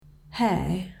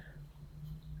Hey,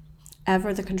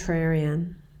 ever the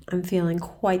contrarian, I'm feeling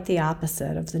quite the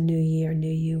opposite of the new year, new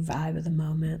you vibe of the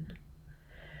moment.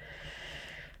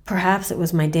 Perhaps it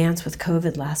was my dance with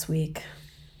COVID last week.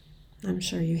 I'm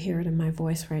sure you hear it in my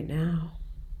voice right now.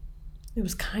 It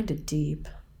was kind of deep.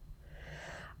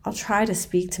 I'll try to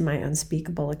speak to my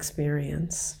unspeakable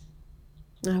experience.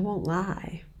 I won't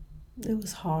lie. It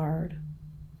was hard.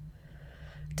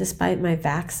 Despite my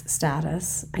vax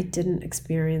status, I didn't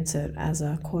experience it as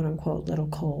a quote-unquote little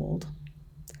cold.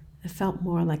 It felt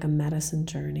more like a medicine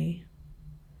journey,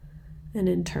 an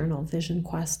internal vision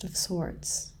quest of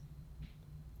sorts,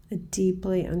 a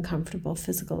deeply uncomfortable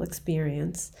physical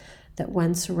experience that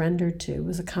when surrendered to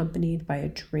was accompanied by a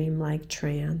dreamlike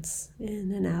trance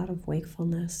in and out of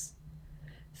wakefulness,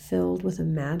 filled with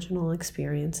imaginal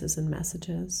experiences and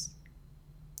messages.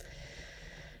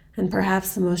 And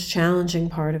perhaps the most challenging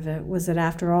part of it was that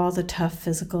after all the tough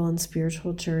physical and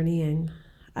spiritual journeying,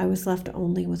 I was left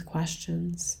only with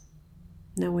questions,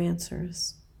 no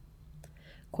answers.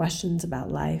 Questions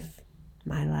about life,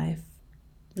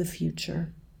 the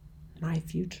future, my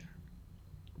future.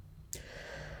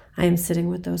 I am sitting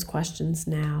with those questions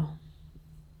now.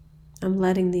 I'm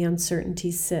letting the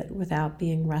uncertainty sit without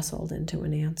being wrestled into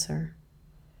an answer.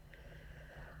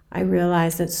 I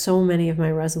realize that so many of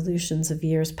my resolutions of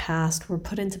years past were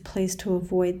put into place to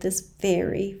avoid this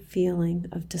very feeling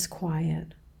of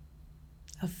disquiet,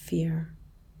 of fear.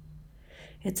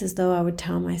 It's as though I would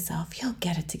tell myself, you'll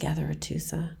get it together,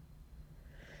 Atusa.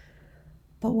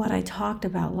 But what I talked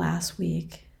about last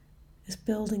week is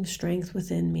building strength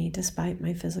within me despite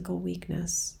my physical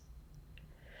weakness.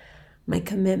 My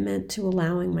commitment to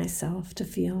allowing myself to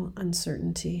feel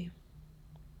uncertainty,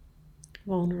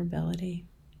 vulnerability.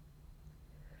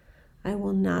 I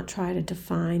will not try to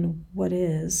define what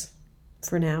is,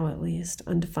 for now at least,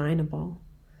 undefinable,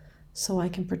 so I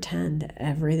can pretend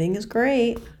everything is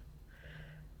great.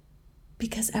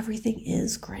 Because everything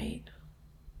is great.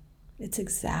 It's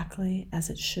exactly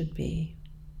as it should be.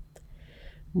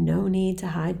 No need to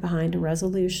hide behind a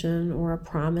resolution or a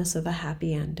promise of a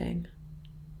happy ending.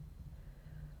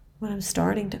 What I'm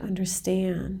starting to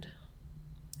understand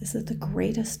is that the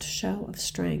greatest show of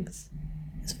strength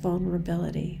is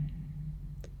vulnerability.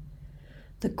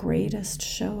 The greatest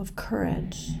show of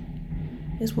courage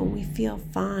is when we feel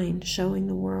fine showing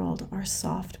the world our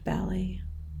soft belly.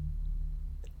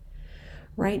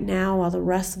 Right now, while the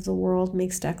rest of the world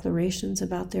makes declarations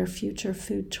about their future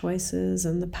food choices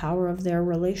and the power of their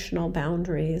relational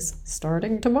boundaries,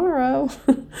 starting tomorrow,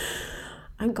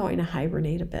 I'm going to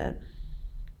hibernate a bit.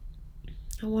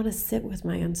 I want to sit with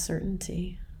my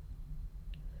uncertainty.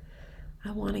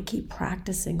 I want to keep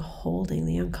practicing holding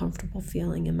the uncomfortable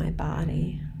feeling in my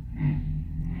body.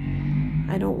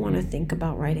 I don't want to think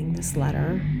about writing this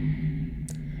letter.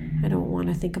 I don't want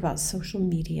to think about social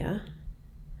media.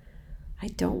 I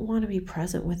don't want to be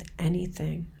present with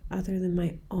anything other than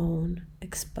my own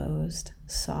exposed,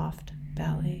 soft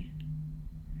belly.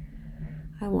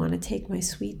 I want to take my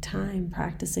sweet time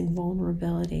practicing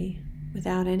vulnerability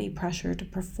without any pressure to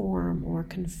perform or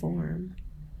conform.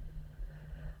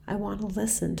 I want to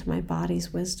listen to my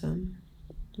body's wisdom,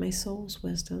 my soul's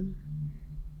wisdom.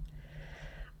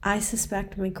 I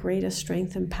suspect my greatest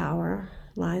strength and power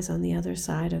lies on the other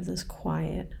side of this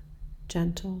quiet,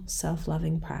 gentle,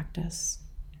 self-loving practice.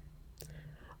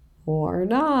 Or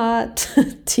not,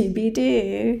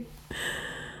 TBD.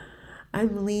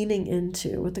 I'm leaning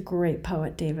into what the great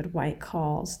poet David Whyte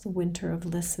calls the winter of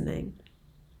listening.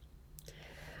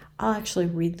 I'll actually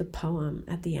read the poem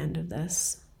at the end of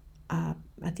this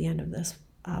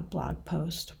blog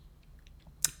post.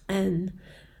 And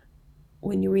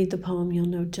when you read the poem, you'll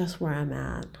know just where I'm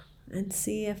at and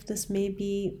see if this may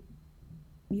be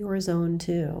your zone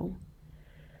too.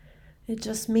 It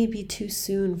just may be too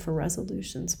soon for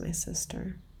resolutions, my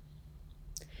sister.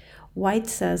 Whyte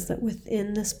says that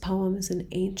within this poem is an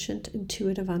ancient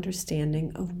intuitive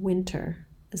understanding of winter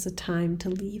as a time to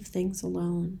leave things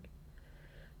alone,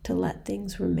 to let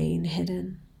things remain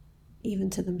hidden, even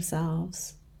to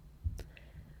themselves.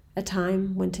 A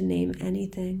time when to name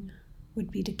anything would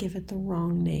be to give it the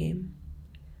wrong name,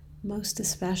 most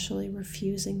especially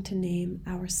refusing to name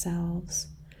ourselves,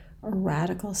 a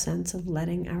radical sense of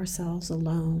letting ourselves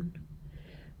alone,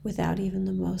 without even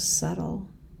the most subtle,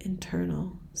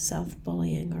 internal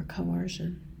self-bullying or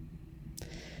coercion.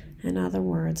 In other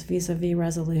words, vis-a-vis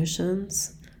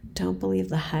resolutions, don't believe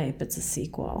the hype, it's a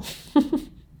sequel.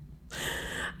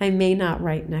 I may not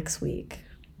write next week,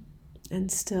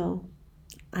 and still,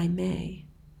 I may.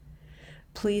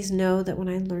 Please know that when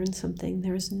I learn something,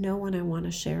 there is no one I want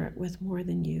to share it with more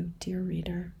than you, dear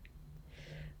reader.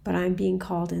 but I'm being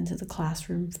called into the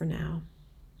classroom for now.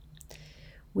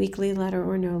 Weekly letter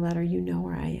or no letter, you know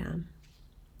where I am.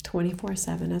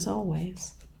 24/7 as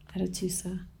always at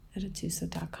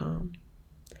atusa@atusa.com.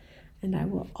 And I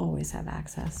will always have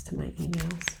access to my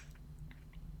emails.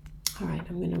 All right,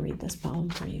 I'm going to read this poem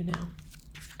for you now.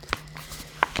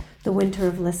 The Winter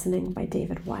of Listening by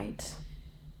David Whyte.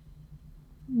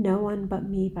 No one but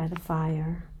me by the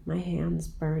fire, my hands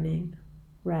burning,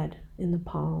 red in the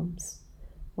palms,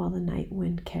 while the night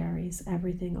wind carries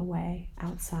everything away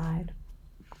outside.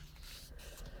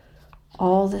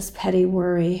 All this petty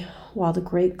worry, while the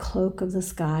great cloak of the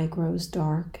sky grows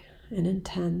dark and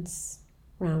intense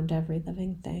round every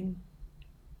living thing.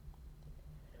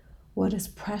 What is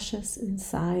precious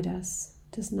inside us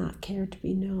does not care to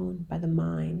be known by the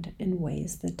mind in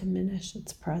ways that diminish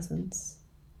its presence.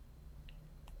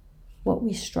 What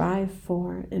we strive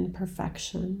for in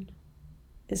perfection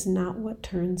is not what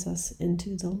turns us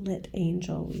into the lit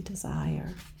angel we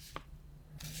desire.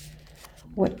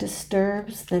 What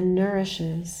disturbs then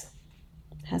nourishes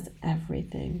has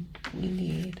everything we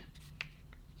need.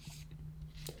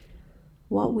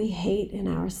 What we hate in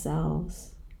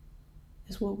ourselves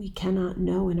is what we cannot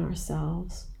know in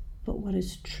ourselves, but what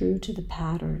is true to the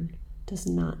pattern does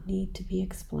not need to be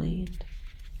explained.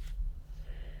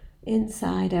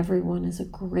 Inside everyone is a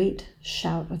great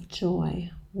shout of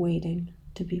joy waiting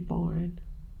to be born.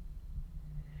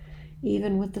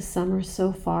 Even with the summer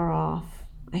so far off,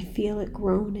 I feel it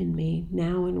grown in me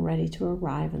now and ready to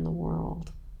arrive in the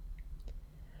world.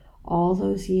 All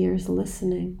those years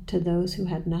listening to those who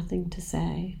had nothing to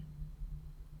say.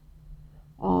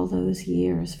 All those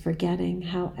years forgetting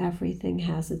how everything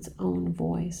has its own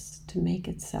voice to make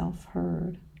itself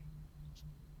heard.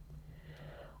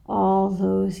 All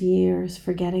those years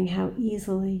forgetting how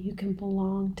easily you can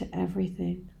belong to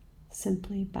everything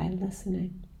simply by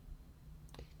listening.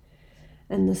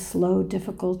 And the slow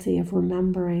difficulty of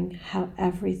remembering how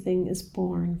everything is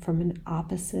born from an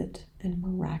opposite and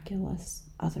miraculous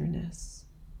otherness.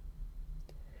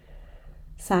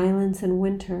 Silence and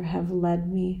winter have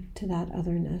led me to that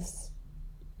otherness.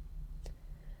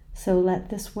 So let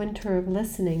this winter of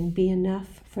listening be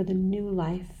enough for the new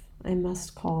life I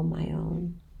must call my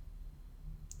own.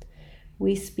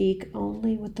 We speak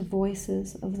only with the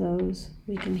voices of those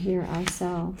we can hear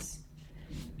ourselves,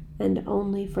 and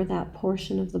only for that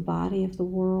portion of the body of the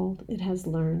world it has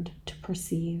learned to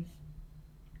perceive.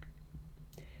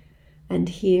 And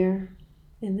here,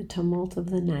 in the tumult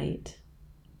of the night,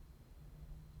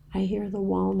 I hear the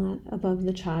walnut above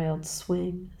the child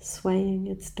swing, swaying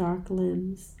its dark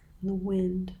limbs in the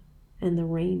wind, and the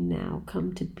rain now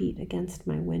come to beat against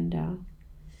my window.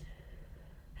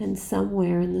 And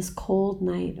somewhere in this cold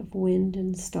night of wind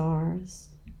and stars,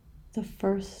 the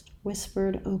first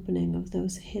whispered opening of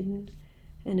those hidden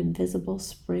and invisible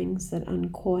springs that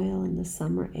uncoil in the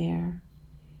summer air,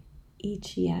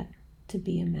 each yet to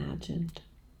be imagined,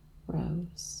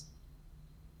 rose.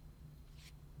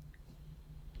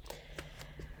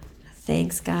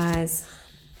 Thanks, guys.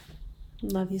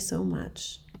 Love you so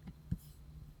much.